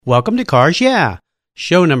Welcome to Cars Yeah,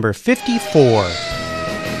 show number 54.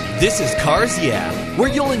 This is Cars Yeah, where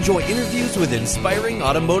you'll enjoy interviews with inspiring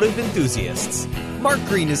automotive enthusiasts. Mark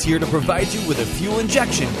Green is here to provide you with a fuel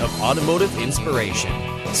injection of automotive inspiration.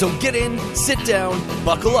 So get in, sit down,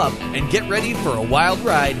 buckle up, and get ready for a wild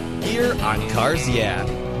ride here on Cars Yeah.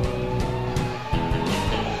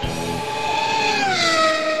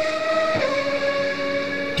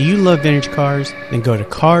 Do you love vintage cars? Then go to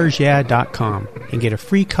carsyeah.com and get a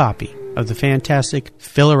free copy of the fantastic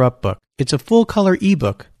Filler Up book. It's a full-color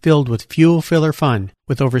ebook filled with fuel filler fun,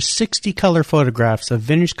 with over 60 color photographs of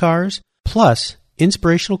vintage cars, plus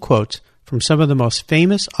inspirational quotes from some of the most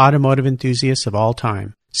famous automotive enthusiasts of all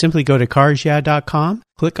time. Simply go to carsyeah.com,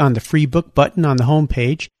 click on the free book button on the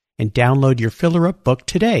homepage, and download your Filler Up book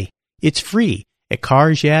today. It's free at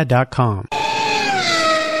carsyeah.com.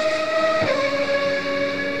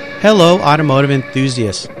 Hello, automotive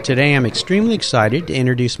enthusiasts. Today I'm extremely excited to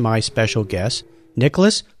introduce my special guest,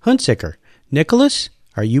 Nicholas Hunsicker. Nicholas,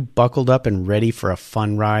 are you buckled up and ready for a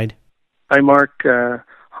fun ride? Hi, Mark.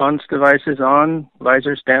 Hans device is on,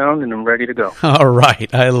 visors down, and I'm ready to go. All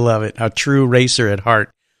right. I love it. A true racer at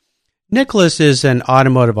heart. Nicholas is an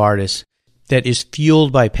automotive artist that is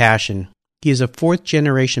fueled by passion. He is a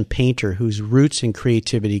fourth-generation painter whose roots and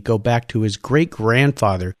creativity go back to his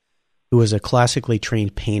great-grandfather, who was a classically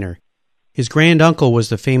trained painter. His granduncle was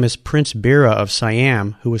the famous Prince Bira of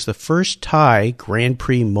Siam, who was the first Thai Grand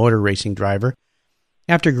Prix motor racing driver.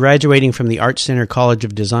 After graduating from the Art Center College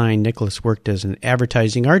of Design, Nicholas worked as an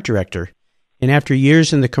advertising art director. And after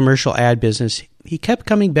years in the commercial ad business, he kept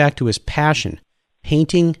coming back to his passion,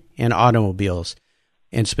 painting and automobiles,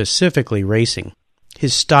 and specifically racing.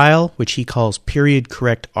 His style, which he calls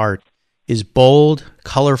period-correct art, is bold,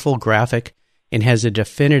 colorful, graphic, and has a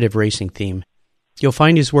definitive racing theme. You'll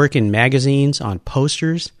find his work in magazines, on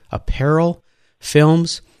posters, apparel,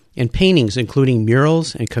 films, and paintings, including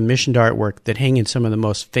murals and commissioned artwork that hang in some of the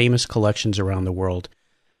most famous collections around the world.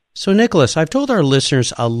 So, Nicholas, I've told our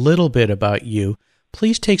listeners a little bit about you.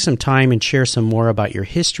 Please take some time and share some more about your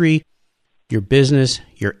history, your business,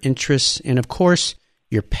 your interests, and, of course,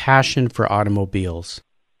 your passion for automobiles.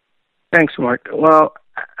 Thanks, Mark. Well,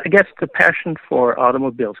 I guess the passion for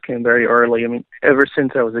automobiles came very early. I mean, ever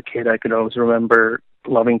since I was a kid, I could always remember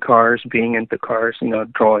loving cars, being into cars,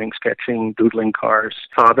 drawing, sketching, doodling cars.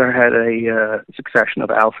 Father had a succession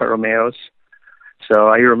of Alfa Romeos. So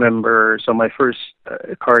I remember, my first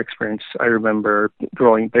car experience, I remember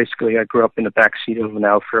drawing, basically I grew up in the backseat of an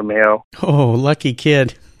Alfa Romeo. Oh, lucky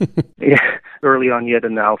kid. Yeah, early on you had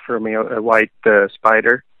an Alfa Romeo, a white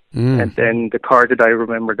Spider. And then the car that I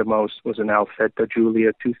remember the most was an Alfetta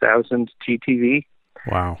Giulia 2000 GTV.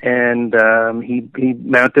 Wow. And he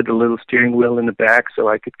mounted a little steering wheel in the back so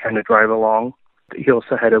I could kind of drive along. He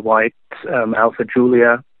also had a white Alfa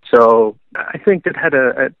Giulia. So I think that had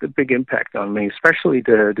a big impact on me, especially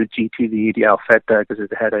the GTV, the Alfetta, because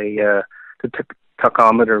it had the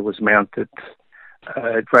tachometer was mounted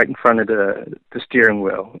right in front of the steering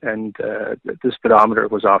wheel, and the speedometer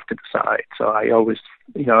was off to the side. So I always,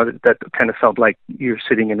 that kind of felt like you're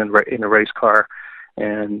sitting in a race car,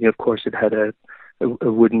 and of course it had a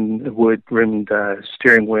wood-rimmed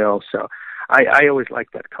steering wheel. So I always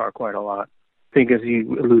liked that car quite a lot. I think, as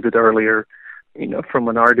you alluded earlier, from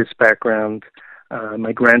an artist background,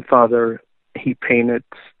 my grandfather, he painted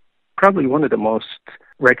probably one of the most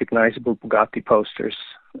recognizable Bugatti posters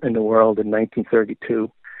in the world in 1932,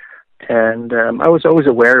 and I was always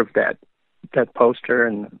aware of that poster,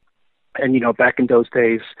 and back in those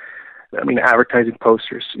days, I mean, advertising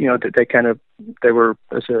posters, they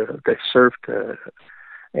served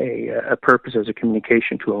a purpose as a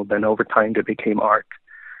communication tool. Then over time, they became art.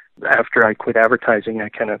 After I quit advertising, I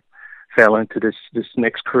kind of fell into this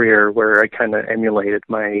next career where I kind of emulated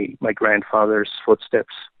my grandfather's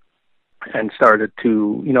footsteps, and started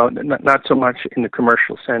to, not so much in the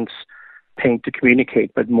commercial sense, paint to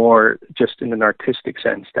communicate, but more just in an artistic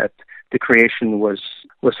sense, that the creation was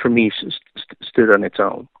for me, stood on its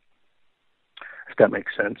own, if that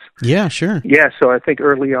makes sense. Yeah, sure. Yeah, so I think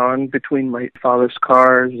early on, between my father's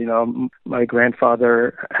cars, my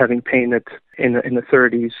grandfather having painted in the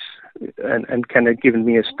 30s and kind of given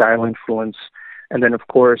me a style influence. And then, of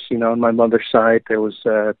course, on my mother's side, there was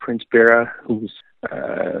Prince Bira, who's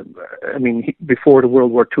before the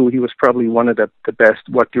World War II, he was probably one of the best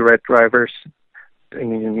voiturette drivers. I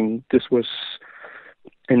mean, this was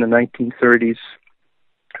in the 1930s,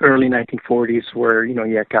 early 1940s, where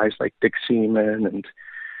you had guys like Dick Seaman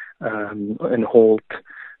and Holt,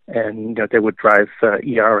 and they would drive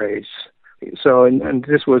ERAs So, and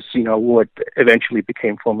this was, what eventually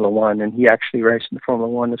became Formula One, and he actually raced in Formula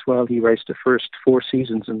One as well. He raced the first 4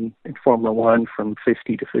 seasons in Formula One from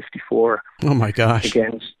 50 to 54. Oh my gosh.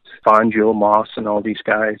 Against Fangio, Moss, and all these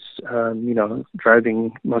guys,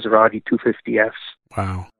 driving Maserati 250Fs.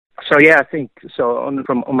 Wow. So yeah, I think so.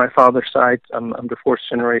 On my father's side, I'm the 4th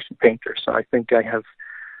generation painter, so I think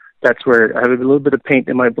that's where I have a little bit of paint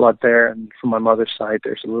in my blood there, and from my mother's side,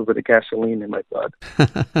 there's a little bit of gasoline in my blood.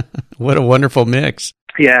 What a wonderful mix.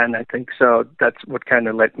 Yeah, and I think so. That's what kind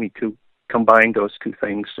of led me to combine those two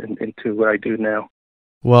things into what I do now.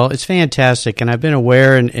 Well, it's fantastic, and I've been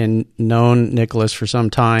aware and known Nicholas for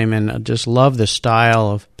some time, and I just love the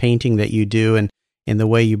style of painting that you do, and the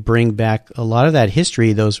way you bring back a lot of that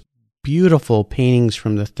history, those beautiful paintings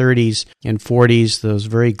from the 30s and 40s, those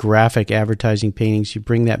very graphic advertising paintings. You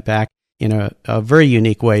bring that back in a very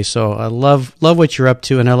unique way. So I love what you're up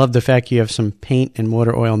to, and I love the fact you have some paint and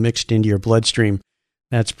motor oil mixed into your bloodstream.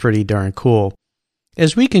 That's pretty darn cool.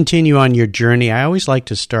 As we continue on your journey, I always like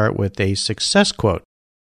to start with a success quote,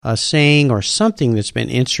 a saying or something that's been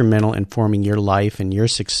instrumental in forming your life and your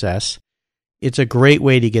success. It's a great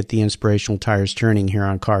way to get the inspirational tires turning here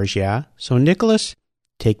on Cars Yeah. So Nicholas,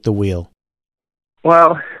 take the wheel.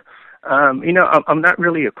 Well, I'm not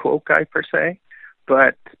really a quote guy per se,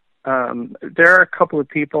 but there are a couple of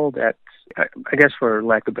people that, I guess for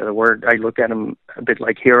lack of a better word, I look at them a bit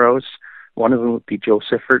like heroes. One of them would be Joe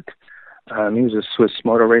Siffert. He was a Swiss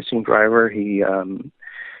motor racing driver. He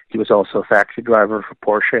was also a factory driver for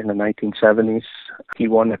Porsche in the 1970s. He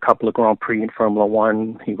won a couple of Grand Prix in Formula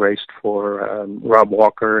One. He raced for Rob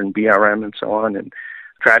Walker and BRM and so on, and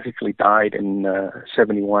tragically died in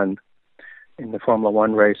 71 in the Formula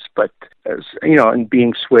One race. But as and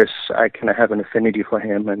being Swiss, I kind of have an affinity for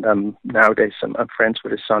him, and nowadays I'm friends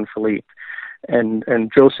with his son Philippe. And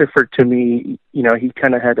Joe Siffert, to me, he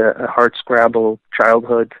kind of had a hard scrabble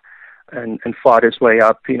childhood and fought his way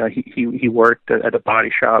up. He worked at a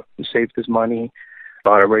body shop, saved his money,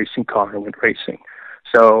 bought a racing car, and went racing.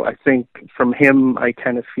 So I think from him, I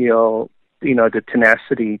kind of feel the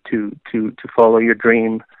tenacity to follow your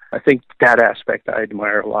dream. I think that aspect I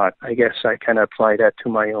admire a lot. I guess I kind of apply that to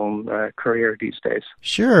my own career these days.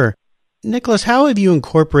 Sure. Nicholas, how have you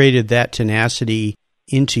incorporated that tenacity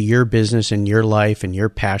into your business and your life and your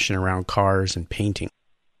passion around cars and painting?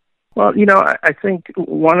 Well, I think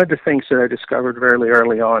one of the things that I discovered very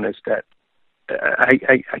early on is that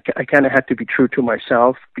I kind of had to be true to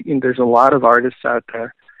myself. There's a lot of artists out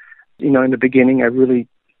there. In the beginning,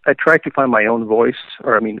 I tried to find my own voice,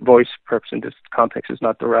 voice perhaps in this context is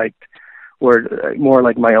not the right word, more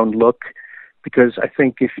like my own look, because I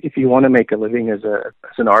think if you want to make a living as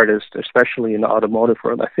an artist, especially in the automotive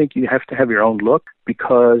world, I think you have to have your own look,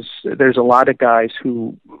 because there's a lot of guys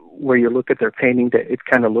where you look at their painting, that it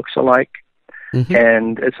kind of looks alike,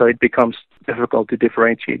 and so it becomes difficult to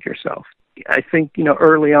differentiate yourself. I think,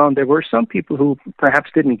 early on there were some people who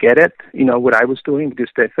perhaps didn't get it, what I was doing, because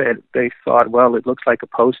they thought, well, it looks like a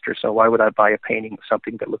poster, so why would I buy a painting of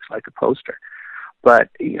something that looks like a poster? But,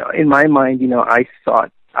 in my mind, I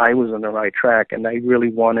thought I was on the right track, and I really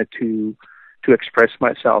wanted to express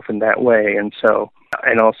myself in that way. And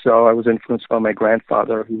also I was influenced by my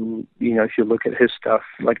grandfather, who, if you look at his stuff,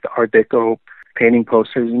 like the Art Deco painting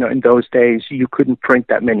posters, in those days you couldn't print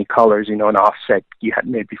that many colors. An offset, you had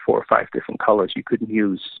maybe 4 or 5 different colors. You couldn't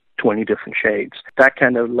use 20 different shades. That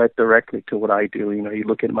kind of led directly to what I do. You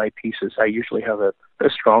look at my pieces, I usually have a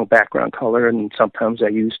strong background color, and sometimes I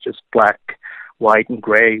use just black, white, and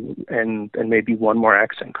gray, and maybe one more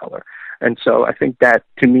accent color. And so I think that,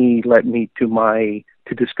 to me, led me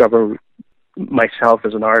to discover myself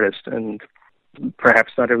as an artist. And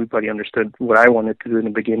perhaps not everybody understood what I wanted to do in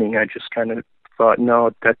the beginning. I just kind of thought,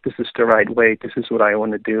 no, that this is the right way. This is what I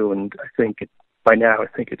want to do. And I think by now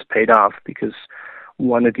it's paid off, because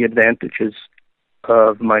one of the advantages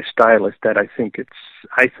of my style is that I think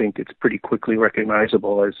it's pretty quickly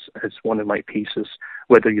recognizable as one of my pieces,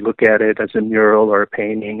 whether you look at it as a mural or a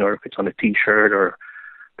painting, or if it's on a T-shirt or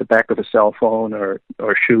the back of a cell phone or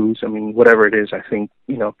shoes. Whatever it is, I think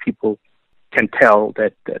people can tell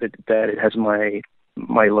that it has my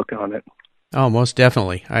look on it. Oh, most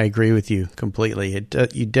definitely. I agree with you completely.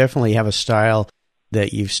 You definitely have a style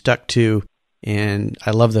that you've stuck to, and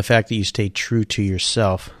I love the fact that you stay true to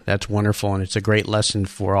yourself. That's wonderful, and it's a great lesson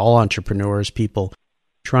for all entrepreneurs, people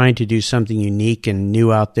trying to do something unique and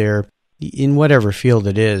new out there in whatever field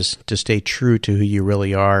it is, to stay true to who you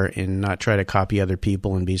really are and not try to copy other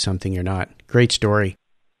people and be something you're not. Great story.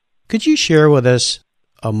 Could you share with us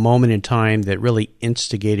a moment in time that really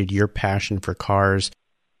instigated your passion for cars?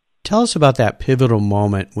 Tell us about that pivotal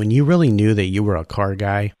moment when you really knew that you were a car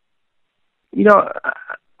guy. You know,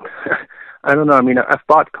 I don't know. I mean, I've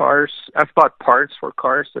bought cars. I've bought parts for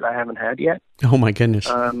cars that I haven't had yet. Oh my goodness.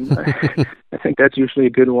 I think that's usually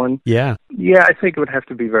a good one. Yeah. Yeah, I think it would have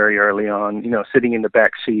to be very early on. You know, sitting in the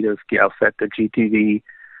back seat of the Alfetta GTV.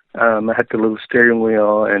 I had the little steering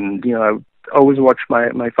wheel, and you know, I always watched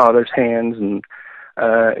my father's hands, and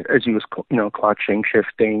as he was, you know, clutching,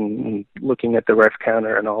 shifting, and looking at the ref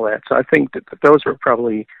counter and all that. So I think that those were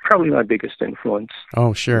probably my biggest influence.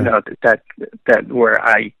 Oh, sure. You know, that where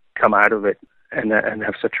I come out of it and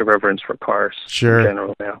have such a reverence for cars sure. in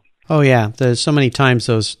general now. Oh yeah, there's so many times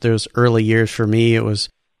those early years for me. It was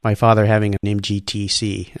my father having an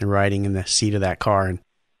MGTC and riding in the seat of that car, and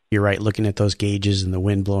you're right, looking at those gauges and the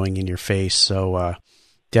wind blowing in your face. So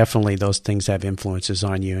definitely those things have influences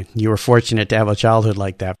on you. You were fortunate to have a childhood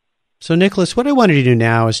like that. So Nicholas, what I wanted to do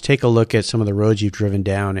now is take a look at some of the roads you've driven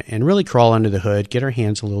down and really crawl under the hood, get our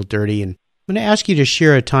hands a little dirty, and I'm going to ask you to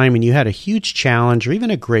share a time when you had a huge challenge or even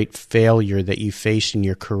a great failure that you faced in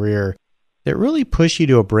your career that really pushed you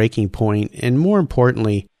to a breaking point, and more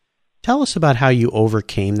importantly, tell us about how you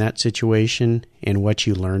overcame that situation and what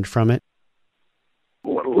you learned from it.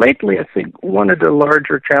 Well, lately, I think one of the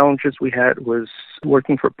larger challenges we had was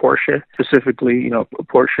working for Porsche, specifically, you know,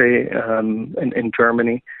 Porsche in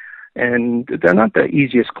Germany, and they're not the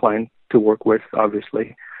easiest client to work with,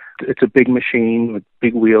 obviously. It's a big machine with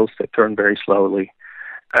big wheels that turn very slowly.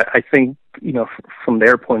 I think, you know, from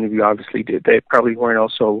their point of view, obviously, they probably weren't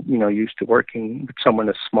also, you know, used to working with someone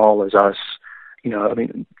as small as us. You know, I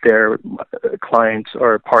mean, their clients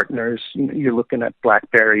or partners, you know, you're looking at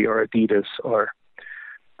BlackBerry or Adidas or,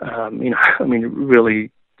 you know, I mean,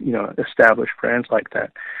 really, you know, established brands like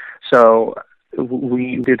that. So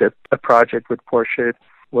we did a project with Porsche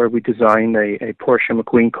where we designed a Porsche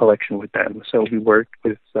McQueen collection with them. So we worked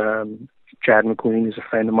with Chad McQueen, who's a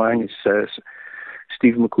friend of mine. He's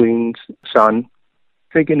Steve McQueen's son.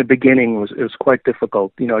 I think in the beginning it was quite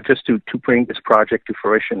difficult, you know, just to bring this project to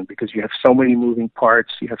fruition, because you have so many moving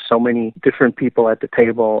parts, you have so many different people at the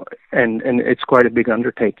table, and it's quite a big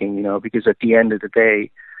undertaking, you know, because at the end of the day,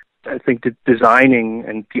 I think the designing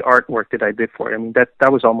and the artwork that I did for it, I mean,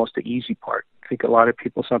 that was almost the easy part. I think a lot of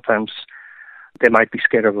people sometimes, they might be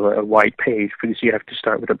scared of a white page because you have to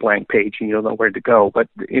start with a blank page and you don't know where to go. But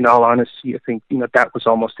in all honesty, I think, you know, that was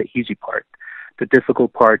almost the easy part. The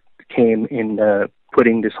difficult part came in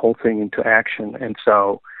putting this whole thing into action. And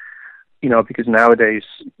so, you know, because nowadays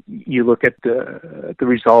you look at the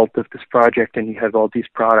result of this project and you have all these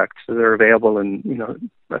products that are available, and, you know,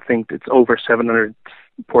 I think it's over 700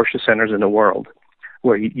 Porsche centers in the world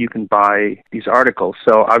where you can buy these articles.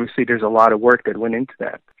 So obviously there's a lot of work that went into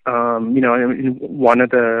that. You know, and one of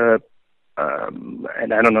the,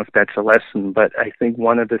 and I don't know if that's a lesson, but I think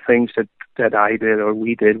one of the things that I did or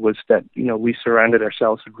we did was that, you know, we surrounded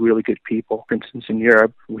ourselves with really good people. For instance, in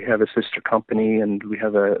Europe, we have a sister company and we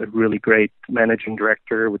have a really great managing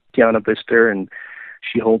director with Diana Bister, and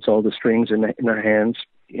she holds all the strings in her hands.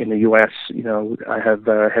 In the U.S., you know, I have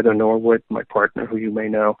Heather Norwood, my partner, who you may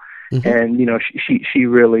know. Mm-hmm. And, you know, she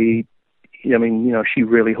really, I mean, you know, she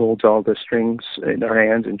really holds all the strings in her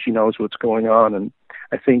hands, and she knows what's going on. And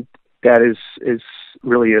I think that is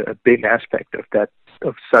really a big aspect of that,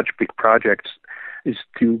 of such big projects, is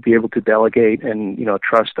to be able to delegate and, you know,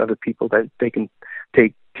 trust other people that they can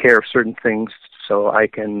take care of certain things so I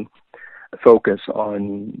can focus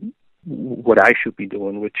on what I should be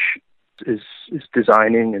doing, which is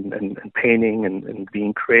designing and painting and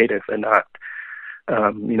being creative, and not,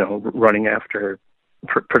 you know, running after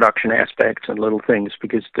production aspects and little things,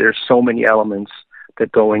 because there's so many elements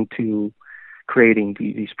that go into creating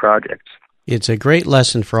these projects. It's a great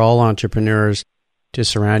lesson for all entrepreneurs to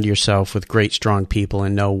surround yourself with great, strong people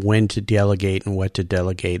and know when to delegate and what to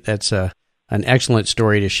delegate. That's an excellent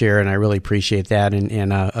story to share, and I really appreciate that.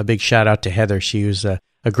 And a big shout out to Heather. She was a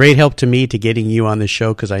great help to me to getting you on the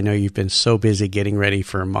show, because I know you've been so busy getting ready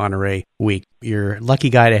for Monterey Week. You're a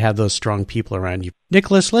lucky guy to have those strong people around you.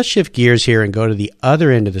 Nicholas, let's shift gears here and go to the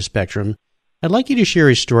other end of the spectrum. I'd like you to share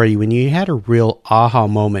a story when you had a real aha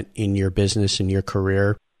moment in your business and your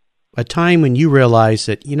career, a time when you realized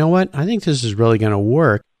that, you know what, I think this is really going to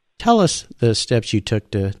work. Tell us the steps you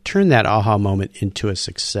took to turn that aha moment into a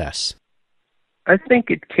success. I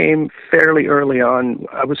think it came fairly early on.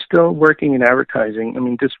 I was still working in advertising. I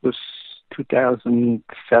mean, this was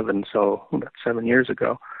 2007, so about 7 years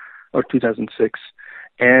ago, or 2006.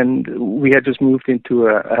 And we had just moved into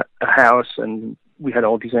a house, and we had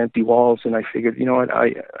all these empty walls, and I figured, you know what,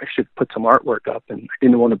 I should put some artwork up, and I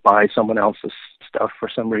didn't want to buy someone else's stuff for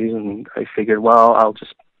some reason. I figured, well, I'll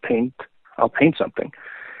paint something.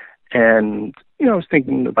 And I was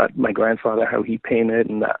thinking about my grandfather, how he painted,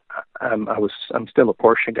 and I'm still a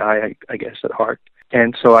Porsche guy, I guess, at heart.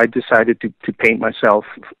 And so I decided to paint myself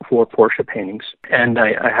for Porsche paintings. And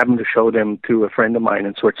I happened to show them to a friend of mine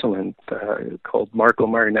in Switzerland called Marco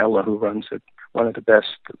Marinella, who runs one of the best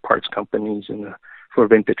parts companies for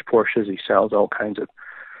vintage Porsches. He sells all kinds of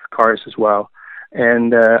cars as well.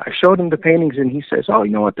 And I showed him the paintings, and he says, "Oh,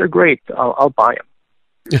 you know what? They're great. I'll buy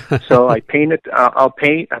them." So I painted. I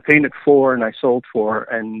painted 4, and I sold 4,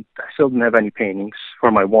 and I still didn't have any paintings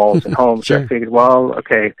for my walls at home. Sure. So I figured, well,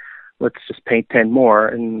 okay, let's just paint 10 more.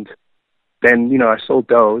 And then, I sold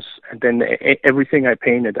those. And then everything I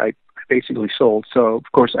painted, I basically sold. So,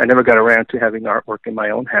 of course, I never got around to having artwork in my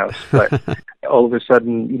own house. But all of a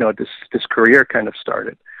sudden, this career kind of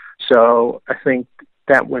started. So I think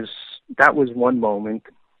that was one moment.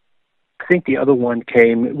 I think the other one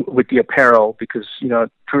came with the apparel because,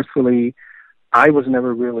 truthfully, I was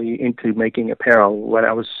never really into making apparel. When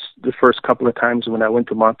I was the first couple of times when I went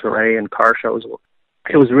to Monterey and car shows,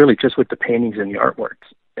 it was really just with the paintings and the artwork.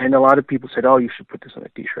 And a lot of people said, "Oh, you should put this on a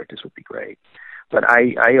T-shirt. This would be great." But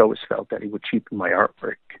I always felt that it would cheapen my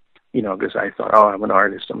artwork, because I thought, "Oh, I'm an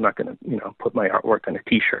artist. I'm not going to, put my artwork on a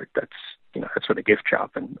T-shirt. That's for the gift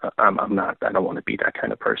shop." And I'm not. I don't want to be that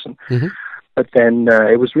kind of person. Mm-hmm. But then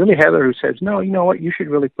it was really Heather who says, "No, you know what? You should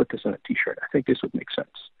really put this on a T-shirt. I think this would make sense."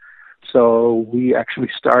 So we actually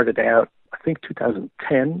started out, I think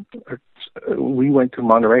 2010, we went to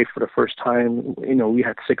Monterey for the first time. We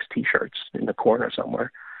had 6 T-shirts in the corner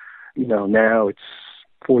somewhere. Now it's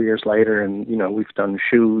 4 years later, and, we've done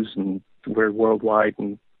shoes, and we're worldwide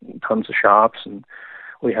in tons of shops, and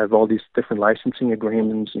we have all these different licensing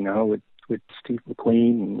agreements, with Steve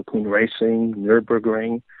McQueen and McQueen Racing,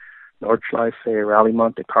 Nürburgring, Nordschleife, Rally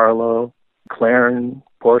Monte Carlo, McLaren,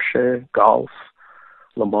 Porsche, Golf,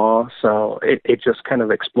 Le Mans. So it just kind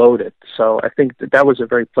of exploded. So I think that was a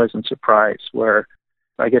very pleasant surprise where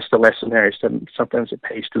I guess the lesson there is that sometimes it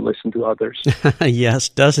pays to listen to others. Yes,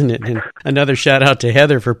 doesn't it? And another shout out to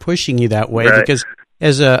Heather for pushing you that way, right. Because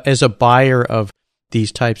as a buyer of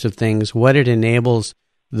these types of things, what it enables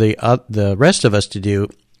the rest of us to do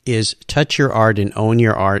is touch your art and own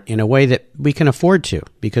your art in a way that we can afford to,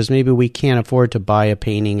 because maybe we can't afford to buy a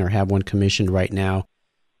painting or have one commissioned right now,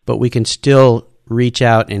 but we can still reach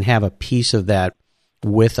out and have a piece of that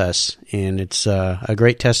with us. And it's a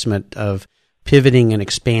great testament of pivoting and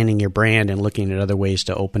expanding your brand and looking at other ways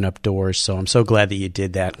to open up doors. So I'm so glad that you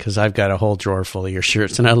did that, because I've got a whole drawer full of your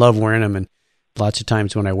shirts and I love wearing them. And lots of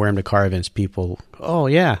times when I wear them to car events, people, "Oh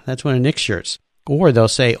yeah, that's one of Nick's shirts." Or they'll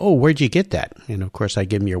say, "Oh, where'd you get that?" And of course I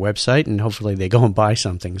give them your website and hopefully they go and buy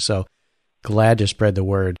something. So glad to spread the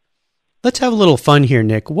word. Let's have a little fun here,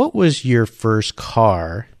 Nick. What was your first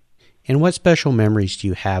car and what special memories do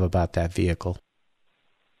you have about that vehicle?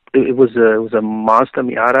 It was a Mazda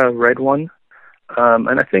Miata, red one.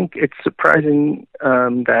 And I think it's surprising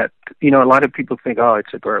that, a lot of people think, "Oh,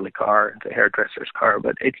 it's a girly car, it's a hairdresser's car,"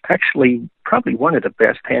 but it's actually probably one of the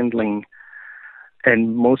best handling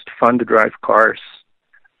and most fun to drive cars.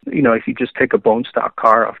 If you just take a bone stock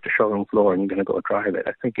car off the showroom floor and you're going to go drive it.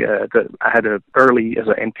 I think I had early as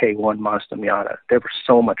an MK1 Mazda Miata. They were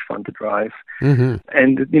so much fun to drive. Mm-hmm.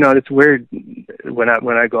 And, it's weird when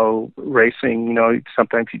I go racing,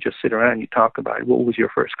 sometimes you just sit around and you talk about what was your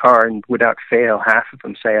first car, and without fail, half of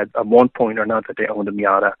them say at one point or another they owned a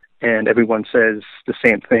Miata. And everyone says the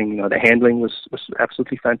same thing. The handling was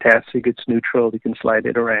absolutely fantastic. It's neutral. You can slide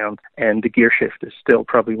it around. And the gear shift is still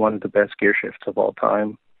probably one of the best gear shifts of all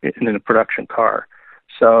time in a production car.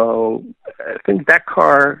 So I think that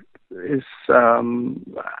car is,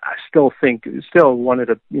 I still think, still one of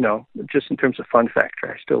the, just in terms of fun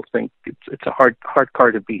factor, I still think it's a hard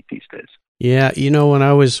car to beat these days. Yeah, when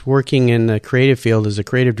I was working in the creative field as a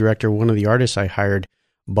creative director, one of the artists I hired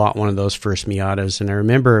bought one of those first Miatas. And I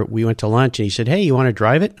remember we went to lunch and he said, "Hey, you want to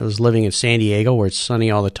drive it?" I was living in San Diego where it's sunny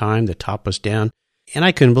all the time. The top was down. And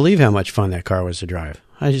I couldn't believe how much fun that car was to drive.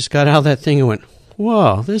 I just got out of that thing and went,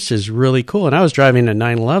 "Whoa, this is really cool." And I was driving a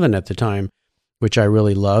 911 at the time, which I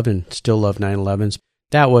really love and still love 911s.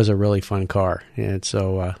 That was a really fun car. And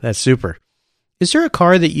so that's super. Is there a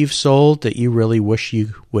car that you've sold that you really wish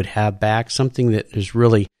you would have back? Something that is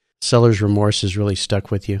really, seller's remorse has really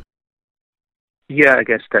stuck with you? Yeah, I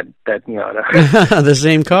guess that Miata. The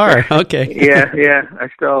same car. Okay. Yeah. I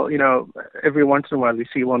still, every once in a while you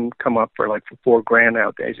see one come up for like $4,000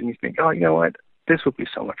 nowadays, and you think, "Oh, you know what? This would be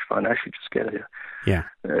so much fun. I should just get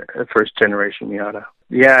a first generation Miata."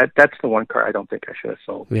 Yeah, that's the one car I don't think I should have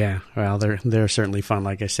sold. Yeah, well, they're certainly fun,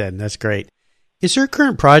 like I said. That's great. Is there a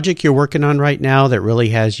current project you're working on right now that really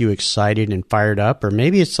has you excited and fired up? Or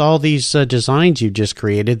maybe it's all these designs you've just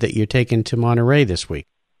created that you're taking to Monterey this week?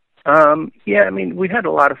 Yeah, I mean, we had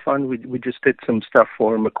a lot of fun. We just did some stuff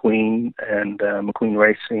for McQueen and McQueen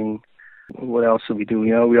Racing. What else did we do?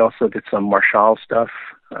 We also did some Marshall stuff.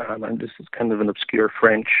 And this is kind of an obscure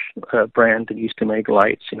French brand that used to make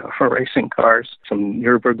lights, for racing cars. Some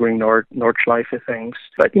Nürburgring Nordschleife things.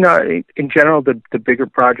 But, in general, the bigger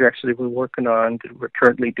projects that we're working on, that we're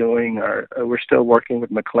currently doing, are we're still working with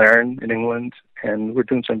McLaren in England, and we're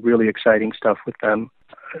doing some really exciting stuff with them.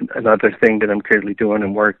 Another thing that I'm currently doing,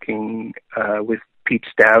 I'm working with Pete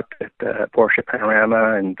Stout at Porsche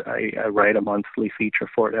Panorama, and I write a monthly feature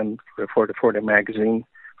for them for the magazine,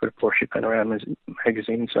 for the Porsche Panorama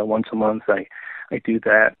magazine. So once a month I do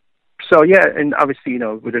that. So yeah, and obviously,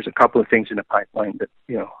 there's a couple of things in the pipeline that,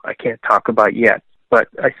 I can't talk about yet. But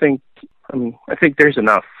I think there's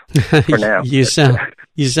enough for now. You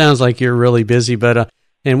sounds like you're really busy, but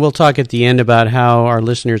and we'll talk at the end about how our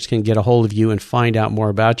listeners can get a hold of you and find out more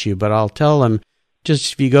about you. But I'll tell them,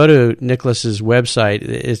 just if you go to Nicholas's website,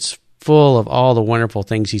 it's full of all the wonderful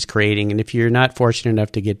things he's creating. And if you're not fortunate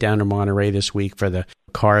enough to get down to Monterey this week for the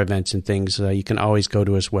car events and things, you can always go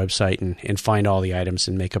to his website and find all the items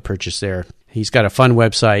and make a purchase there. He's got a fun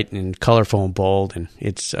website and colorful and bold, and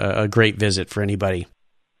it's a great visit for anybody.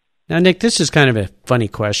 Now, Nick, this is kind of a funny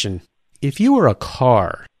question. If you were a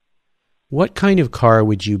car, what kind of car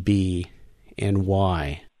would you be and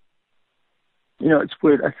why? It's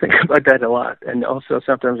weird. I think about that a lot. And also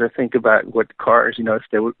sometimes I think about what cars, if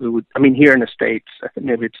they would, here in the States, I think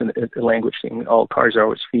maybe it's a language thing. All cars are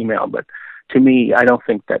always female. But to me, I don't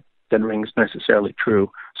think that rings necessarily true.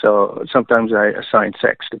 So sometimes I assign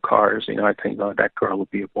sex to cars. I think, that girl would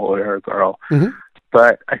be a boy or a girl. Mm-hmm.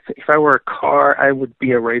 But if I were a car, I would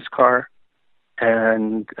be a race car.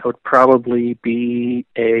 And I would probably be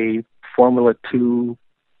a Formula 2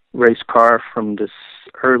 race car from the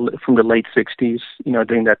late 60s,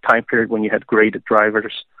 during that time period when you had graded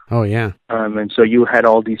drivers. Oh, yeah. And so you had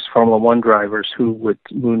all these Formula 1 drivers who would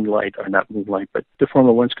not moonlight, but the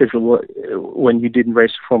Formula 1 schedule, when you didn't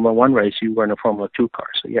race a Formula 1 race, you were in a Formula 2 car.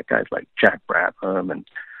 So you had guys like Jack Brabham and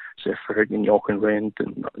Ziffert and Jochen Rindt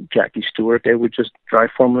and Jackie Stewart. They would just drive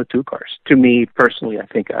Formula 2 cars. To me, personally, I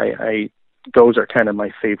think those are kind of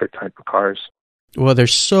my favorite type of cars. Well, they're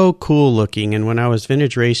so cool looking, and when I was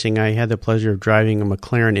vintage racing, I had the pleasure of driving a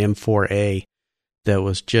McLaren M4A that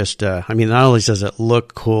was just, not only does it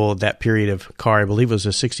look cool, that period of car, I believe it was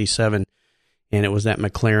a 67, and it was that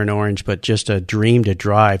McLaren orange, but just a dream to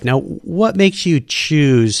drive. Now, what makes you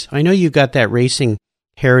choose? I know you've got that racing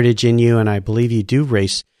heritage in you, and I believe you do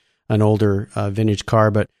race an older vintage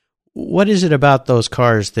car, but what is it about those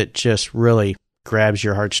cars that just really grabs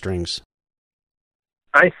your heartstrings?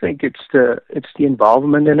 I think it's the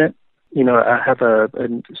involvement in it. I have a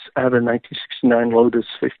 1969 Lotus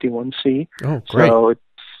 51C. Oh, great! So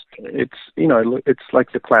it's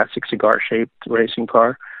like the classic cigar-shaped racing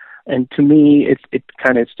car, and to me, it's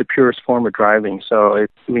the purest form of driving. So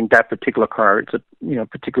that particular car, it's a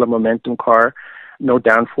particular momentum car, no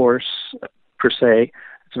downforce per se.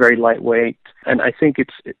 It's very lightweight, and I think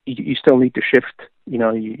you still need to shift. You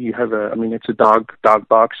have it's a dog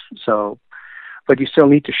box, so. But you still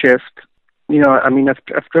need to shift.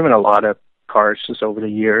 I've driven a lot of cars just over the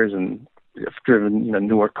years, and I've driven,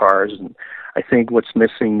 newer cars. And I think what's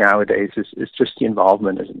missing nowadays is just the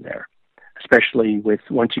involvement isn't there, especially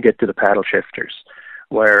once you get to the paddle shifters,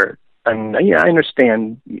 where, I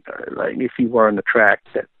understand, like if you were on the track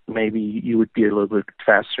that maybe you would be a little bit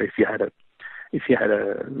faster if you had a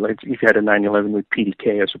 911 with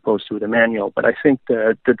PDK as opposed to with a manual. But I think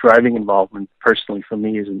the driving involvement personally for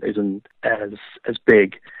me isn't as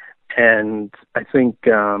big. And I think,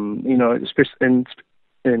 especially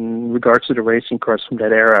in regards to the racing cars from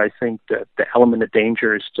that era, I think that the element of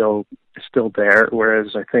danger is still there.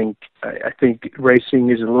 Whereas I think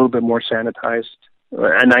racing is a little bit more sanitized.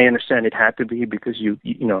 And I understand it had to be because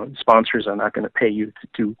sponsors are not going to pay you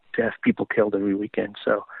to have people killed every weekend.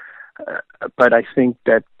 So, but I think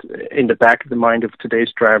that in the back of the mind of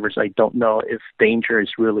today's drivers, I don't know if danger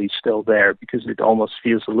is really still there, because it almost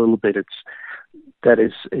feels a little bit I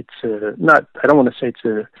don't want to say it's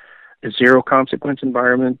a zero consequence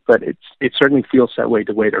environment, but it certainly feels that way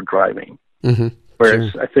the way they're driving. Mm-hmm.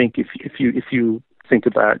 Whereas Sure. I think if you think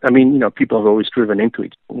about, people have always driven into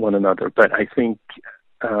one another, but I think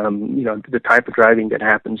the type of driving that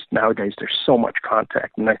happens nowadays, there's so much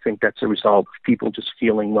contact, and I think that's a result of people just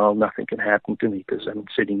feeling, well, nothing can happen to me because I'm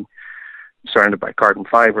sitting surrounded by carbon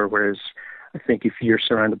fiber, whereas I think if you're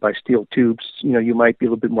surrounded by steel tubes, you might be a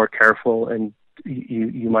little bit more careful, and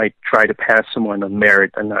you might try to pass someone on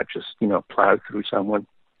merit and not just, plow through someone.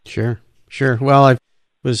 Sure. Well, I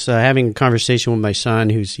was having a conversation with my son,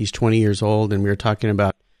 he's 20 years old, and we were talking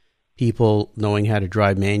about people knowing how to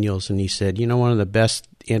drive manuals, and he said, one of the best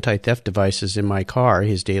anti-theft devices in my car,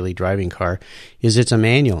 his daily driving car, is it's a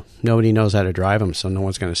manual. Nobody knows how to drive them, so no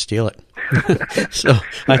one's going to steal it. So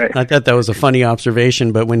Right. I thought that was a funny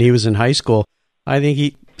observation, but when he was in high school, I think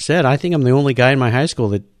he said, I think I'm the only guy in my high school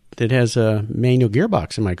that has a manual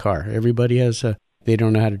gearbox in my car. Everybody they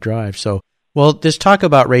don't know how to drive. So, well, this talk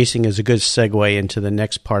about racing is a good segue into the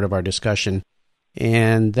next part of our discussion,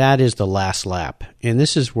 and that is the last lap. And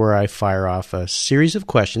this is where I fire off a series of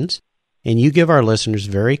questions, and you give our listeners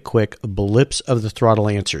very quick blips of the throttle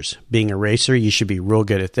answers. Being a racer, you should be real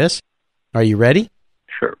good at this. Are you ready?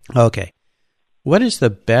 Sure. Okay. What is the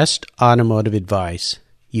best automotive advice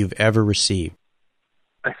you've ever received?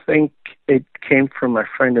 I think it came from my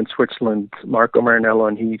friend in Switzerland, Marco Marinello,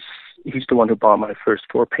 and he's the one who bought my first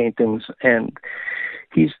 4 paintings, and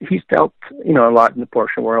he's dealt a lot in the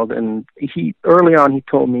Porsche world. And early on he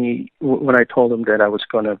told me, when I told him that I was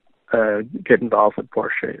going to get involved with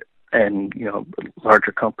Porsche and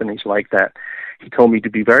larger companies like that, he told me to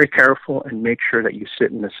be very careful and make sure that you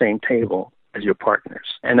sit in the same table as your partners.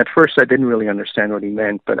 And at first I didn't really understand what he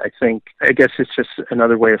meant, but I guess it's just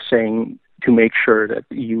another way of saying to make sure that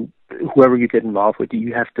whoever you get involved with,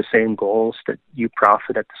 you have the same goals, that you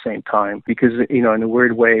profit at the same time. Because, in a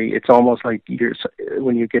weird way, it's almost like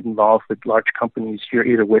when you get involved with large companies, you're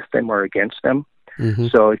either with them or against them. Mm-hmm.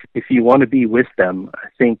 So if you want to be with them, I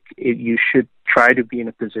think you should try to be in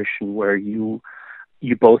a position where you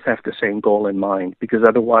both have the same goal in mind, because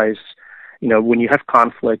otherwise, when you have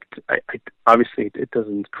conflict, obviously it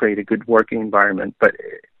doesn't create a good working environment, but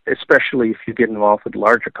especially if you get involved with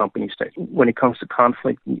larger companies, that when it comes to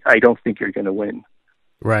conflict, I don't think you're going to win.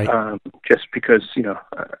 Right. Just because,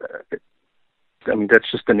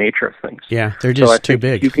 that's just the nature of things. Yeah, they're just too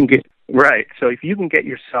big. You can get, right. So if you can get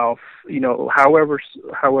yourself, however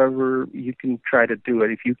you can try to do it,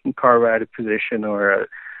 if you can carve out a position or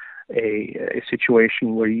a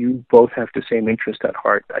situation where you both have the same interest at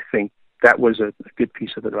heart, I think that was a good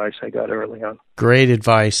piece of advice I got early on. Great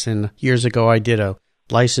advice. And years ago, I did a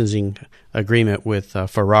licensing agreement with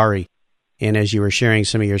Ferrari. And as you were sharing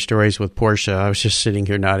some of your stories with Porsche, I was just sitting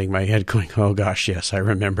here nodding my head going, oh gosh, yes, I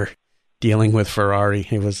remember dealing with Ferrari.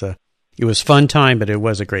 It was a fun time, but it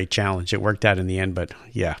was a great challenge. It worked out in the end, but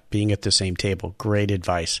yeah, being at the same table, great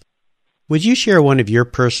advice. Would you share one of your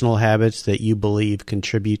personal habits that you believe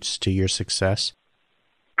contributes to your success?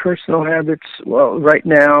 Personal habits? Well, right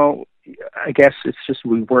now, I guess it's just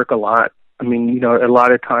we work a lot. I mean, a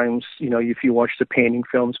lot of times, if you watch the painting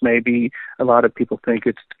films, maybe a lot of people think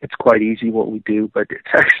it's quite easy what we do, but it's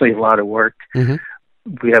actually a lot of work. Mm-hmm.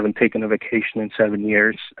 We haven't taken a vacation in 7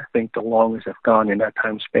 years. I think the longest I've gone in that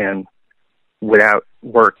time span without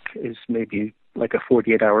work is maybe like a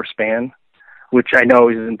 48-hour span, which I know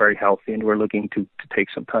isn't very healthy, and we're looking to take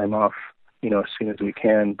some time off, as soon as we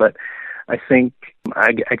can. But I think,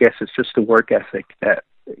 I guess it's just the work ethic that,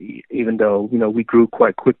 even though we grew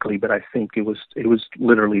quite quickly, but I think it was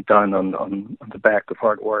literally done on the back of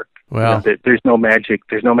hard work. Well, there's no magic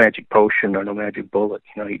potion or no magic bullet.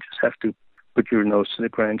 You just have to put your nose to the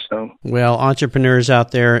grindstone. Well, entrepreneurs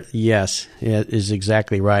out there, yes, it is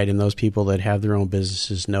exactly right, and those people that have their own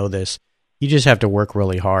businesses know this. You just have to work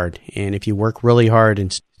really hard, and if you work really hard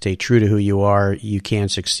and stay true to who you are, you can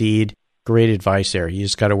succeed. Great advice there. You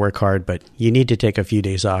just got to work hard, but you need to take a few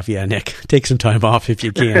days off. Yeah, Nick, take some time off if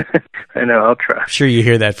you can. I know, I'll try. I'm sure you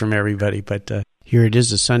hear that from everybody, but here it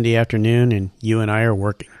is a Sunday afternoon, and you and I are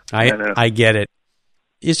working. I get it.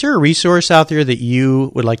 Is there a resource out there that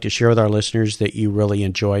you would like to share with our listeners that you really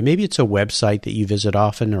enjoy? Maybe it's a website that you visit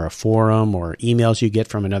often, or a forum, or emails you get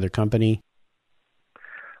from another company.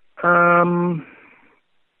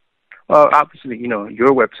 Well, obviously,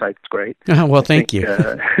 your website's great. Well, thank you.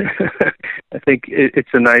 I think it's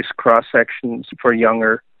a nice cross-section for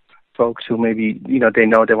younger folks who maybe, they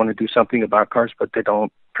know they want to do something about cars, but they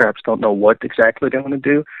perhaps don't know what exactly they want to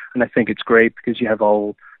do. And I think it's great because you have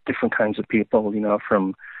all different kinds of people,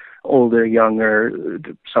 from older, younger,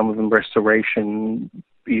 some of them restoration.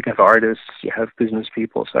 You have artists, you have business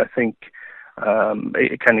people. So I think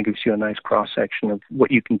it kind of gives you a nice cross-section of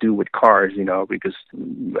what you can do with cars, because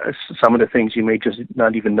some of the things you may just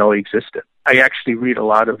not even know existed. I actually read a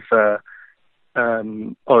lot of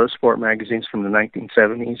Autosport magazines from the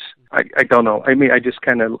 1970s. I don't know. I mean, I just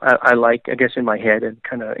kind of, I like, I guess in my head and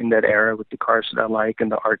kind of in that era with the cars that I like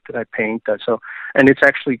and the art that I paint. And it's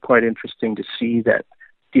actually quite interesting to see that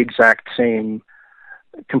the exact same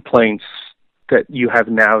complaints that you have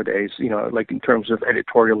nowadays, like in terms of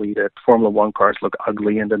editorially, that Formula One cars look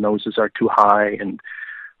ugly and the noses are too high, and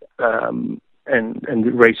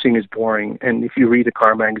racing is boring. And if you read a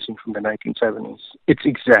car magazine from the 1970s, it's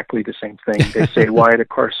exactly the same thing. They say, why are the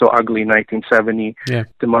cars so ugly in 1970? Yeah.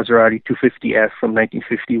 The Maserati 250F from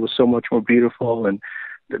 1950 was so much more beautiful. And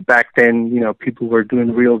back then, people were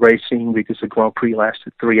doing real racing because the Grand Prix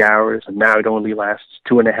lasted 3 hours, and now it only lasts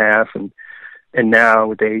 2.5. And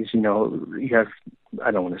nowadays, you have,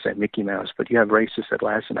 I don't want to say Mickey Mouse, but you have races that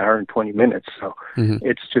last an hour and 20 minutes. So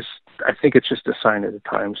it's just, I think it's just a sign of the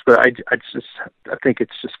times. But I think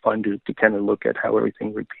it's just fun to kind of look at how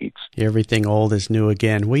everything repeats. Everything old is new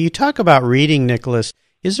again. Well, you talk about reading, Nicholas.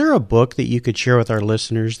 Is there a book that you could share with our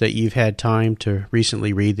listeners that you've had time to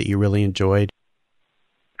recently read that you really enjoyed?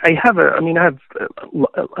 I have a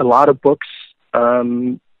lot of books. A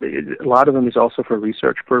lot of them is also for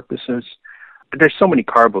research purposes. There's so many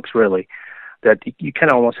car books, really, that you kind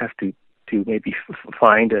of almost have to maybe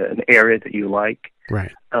find an area that you like.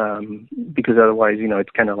 Right. Because otherwise, it's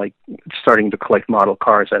kind of like starting to collect model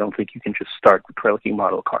cars. I don't think you can just start collecting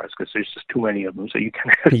model cars because there's just too many of them. So you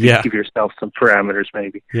kind of have to give yourself some parameters,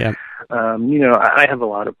 maybe. Yeah. I have a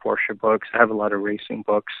lot of Porsche books. I have a lot of racing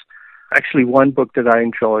books. Actually, one book that I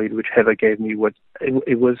enjoyed, which Heather gave me,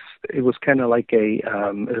 it was kind of like a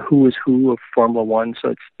who is who of Formula One. So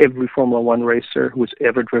it's every Formula One racer who's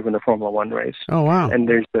ever driven a Formula One race. Oh wow! And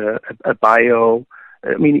there's a bio.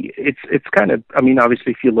 I mean, it's kind of. I mean,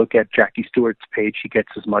 obviously, if you look at Jackie Stewart's page, he gets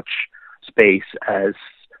as much space as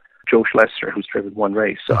Joe Schlesser, who's driven one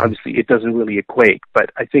race. So obviously, it doesn't really equate.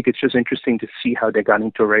 But I think it's just interesting to see how they got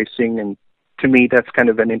into racing, and to me, that's kind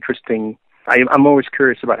of an interesting. I'm always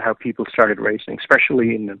curious about how people started racing,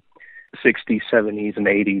 especially in the 60s, 70s, and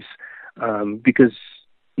 80s, because,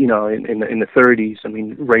 in the 30s, I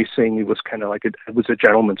mean, racing, it was kind of like it was a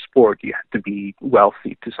gentleman's sport. You had to be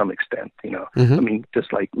wealthy to some extent, I mean,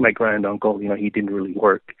 just like my granduncle, he didn't really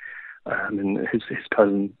work, and his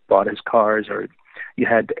cousin bought his cars, or you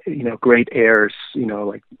had, great heirs,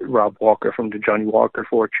 like Rob Walker from the Johnny Walker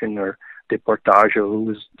fortune, or Deportaggio, who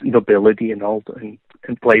was nobility and all, and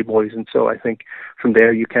playboys. And so I think from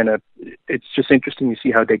there it's just interesting to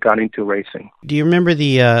see how they got into racing. Do you remember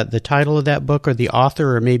the title of that book or the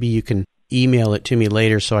author, or maybe you can email it to me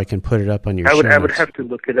later so I can put it up on your show notes? I would have to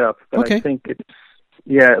look it up, but okay. I think but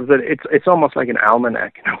it's almost like an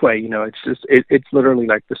almanac in a way. It's literally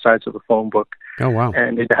like the size of a phone book. Oh wow!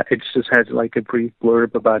 And it just has like a brief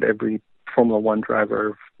blurb about every Formula One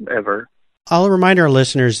driver ever. I'll remind our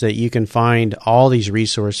listeners that you can find all these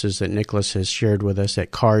resources that Nicholas has shared with us at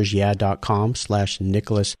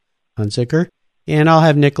carsyeah.com/Nicholas Hunziker. And I'll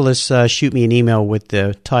have Nicholas shoot me an email with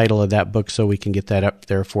the title of that book so we can get that up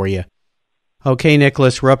there for you. Okay,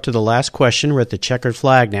 Nicholas, we're up to the last question. We're at the checkered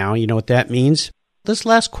flag now. You know what that means? This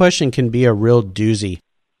last question can be a real doozy.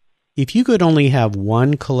 If you could only have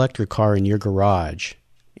one collector car in your garage,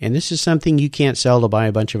 and this is something you can't sell to buy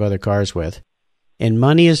a bunch of other cars with, and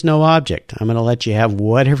money is no object, I'm going to let you have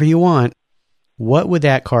whatever you want, what would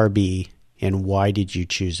that car be, and why did you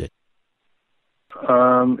choose it?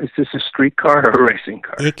 Is this a street car or a racing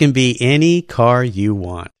car? It can be any car you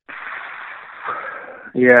want.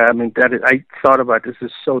 Yeah, I mean, I thought about this.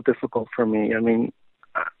 Is so difficult for me. I mean,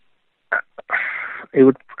 it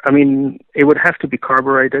would have to be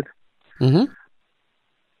carbureted. Mm-hmm.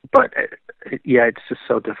 But it's just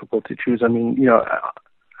so difficult to choose. I mean,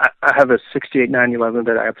 I have a 68 911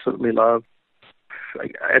 that I absolutely love.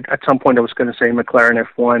 At some point I was going to say McLaren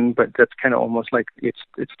F1, but that's kind of almost like it's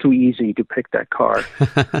too easy to pick that car.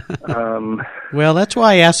 Well, that's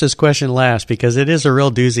why I asked this question last, because it is a real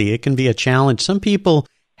doozy. It can be a challenge. Some people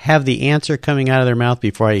have the answer coming out of their mouth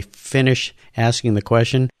before I finish asking the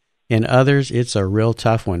question, and others, it's a real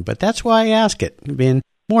tough one. But that's why I ask it. And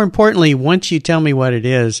more importantly, once you tell me what it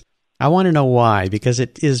is, I want to know why, because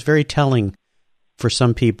it is very telling for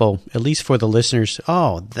some people, at least for the listeners.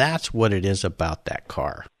 Oh, that's what it is about that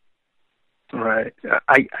car. Right.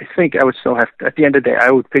 I think I would still have to, at the end of the day,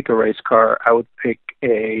 I would pick a race car. I would pick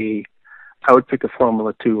a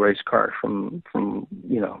Formula 2 race car from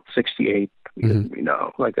 68,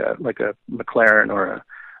 mm-hmm. like a McLaren or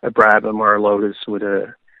a Brabham or a Lotus with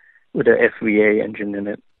a FVA engine in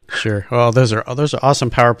it. Sure. Well, those are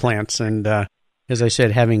awesome power plants, and as I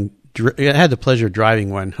said, I had the pleasure of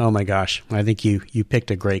driving one. Oh my gosh, I think you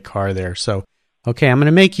picked a great car there. So, okay, I'm going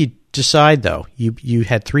to make you decide though. You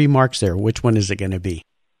had 3 marks there. Which one is it going to be?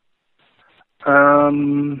 I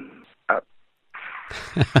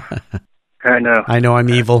know. I know I'm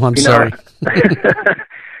evil. I'm sorry.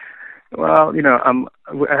 Well, I'm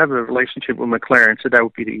I have a relationship with McLaren, so that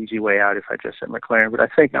would be the easy way out if I just said McLaren. But I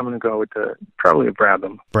think I'm going to go with probably a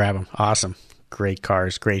Brabham. Brabham, awesome. Great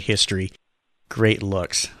cars, great history, great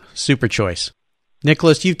looks. Super choice.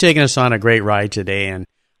 Nicholas, you've taken us on a great ride today, and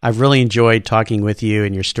I've really enjoyed talking with you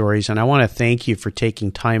and your stories, and I want to thank you for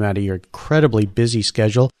taking time out of your incredibly busy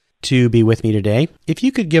schedule to be with me today. If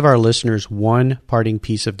you could give our listeners one parting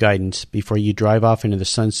piece of guidance before you drive off into the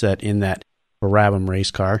sunset in that Brabham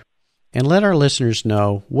race car, and let our listeners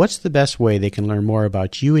know what's the best way they can learn more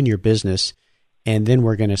about you and your business, and then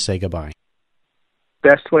we're going to say goodbye.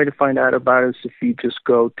 Best way to find out about us if you just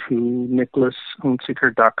go to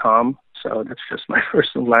nicholasunzicker.com. So that's just my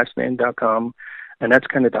first and last name.com. And that's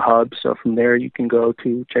kind of the hub. So from there you can go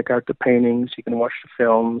to check out the paintings, you can watch the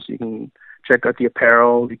films, you can check out the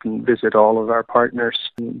apparel, you can visit all of our partners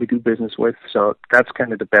we do business with. So that's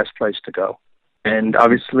kind of the best place to go. And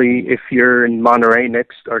obviously, if you're in Monterey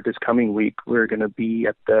next or this coming week, we're going to be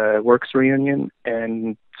at the Works Reunion,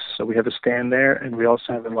 and so we have a stand there, and we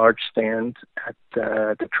also have a large stand at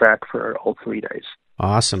the track for all 3 days.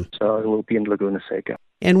 Awesome. So it will be in Laguna Seca.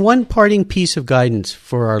 And one parting piece of guidance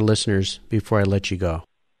for our listeners before I let you go.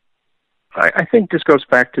 I think this goes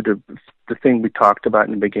back to the thing we talked about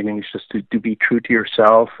in the beginning, is just to be true to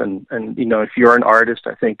yourself. And if you're an artist,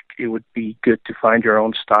 I think it would be good to find your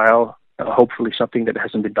own style. Hopefully something that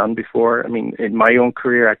hasn't been done before. I mean, in my own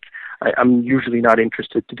career, I'm usually not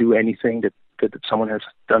interested to do anything that someone has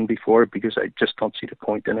done before, because I just don't see the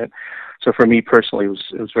point in it. So for me personally,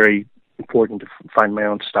 it was very important to find my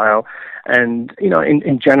own style. And,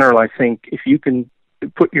 in general, I think if you can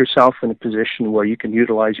put yourself in a position where you can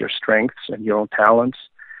utilize your strengths and your own talents,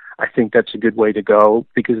 I think that's a good way to go,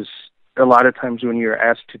 because a lot of times when you're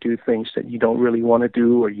asked to do things that you don't really want to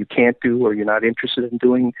do, or you can't do, or you're not interested in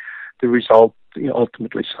doing, the result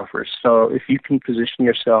ultimately suffers. So if you can position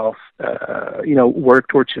yourself, work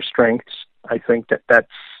towards your strengths, I think that's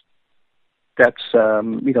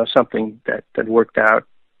something that worked out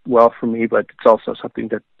well for me, but it's also something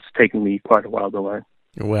that's taken me quite a while to learn.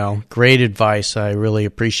 Well, great advice. I really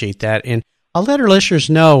appreciate that. And I'll let our listeners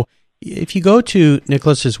know, if you go to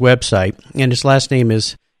Nicholas's website, and his last name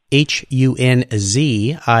is Hunziker,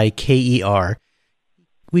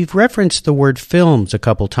 we've referenced the word films a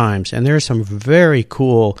couple times, and there are some very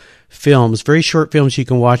cool films, very short films you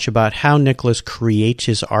can watch about how Nicholas creates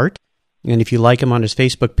his art. And if you like him on his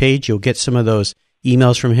Facebook page, you'll get some of those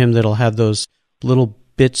emails from him that'll have those little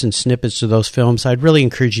bits and snippets of those films. I'd really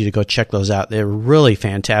encourage you to go check those out. They're really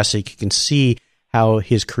fantastic. You can see how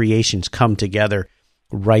his creations come together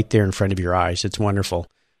right there in front of your eyes. It's wonderful.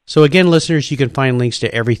 So again, listeners, you can find links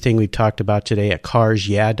to everything we've talked about today at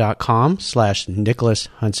carsyeah.com/Nicholas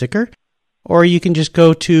Hunziker, or you can just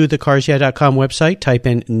go to the carsyeah.com website, type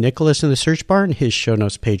in Nicholas in the search bar, and his show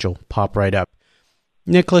notes page will pop right up.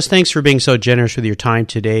 Nicholas, thanks for being so generous with your time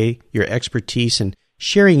today, your expertise, and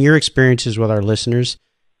sharing your experiences with our listeners.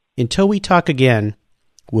 Until we talk again,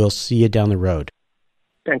 we'll see you down the road.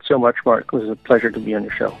 Thanks so much, Mark. It was a pleasure to be on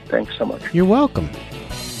your show. Thanks so much. You're welcome.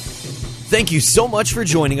 Thank you so much for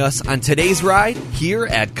joining us on today's ride here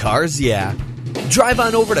at Cars Yeah. Drive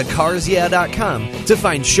on over to carsyeah.com to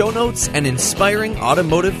find show notes and inspiring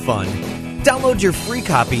automotive fun. Download your free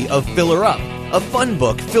copy of Filler Up, a fun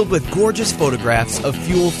book filled with gorgeous photographs of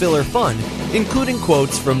fuel filler fun, including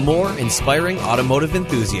quotes from more inspiring automotive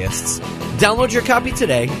enthusiasts. Download your copy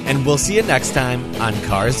today, and we'll see you next time on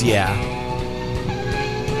Cars Yeah.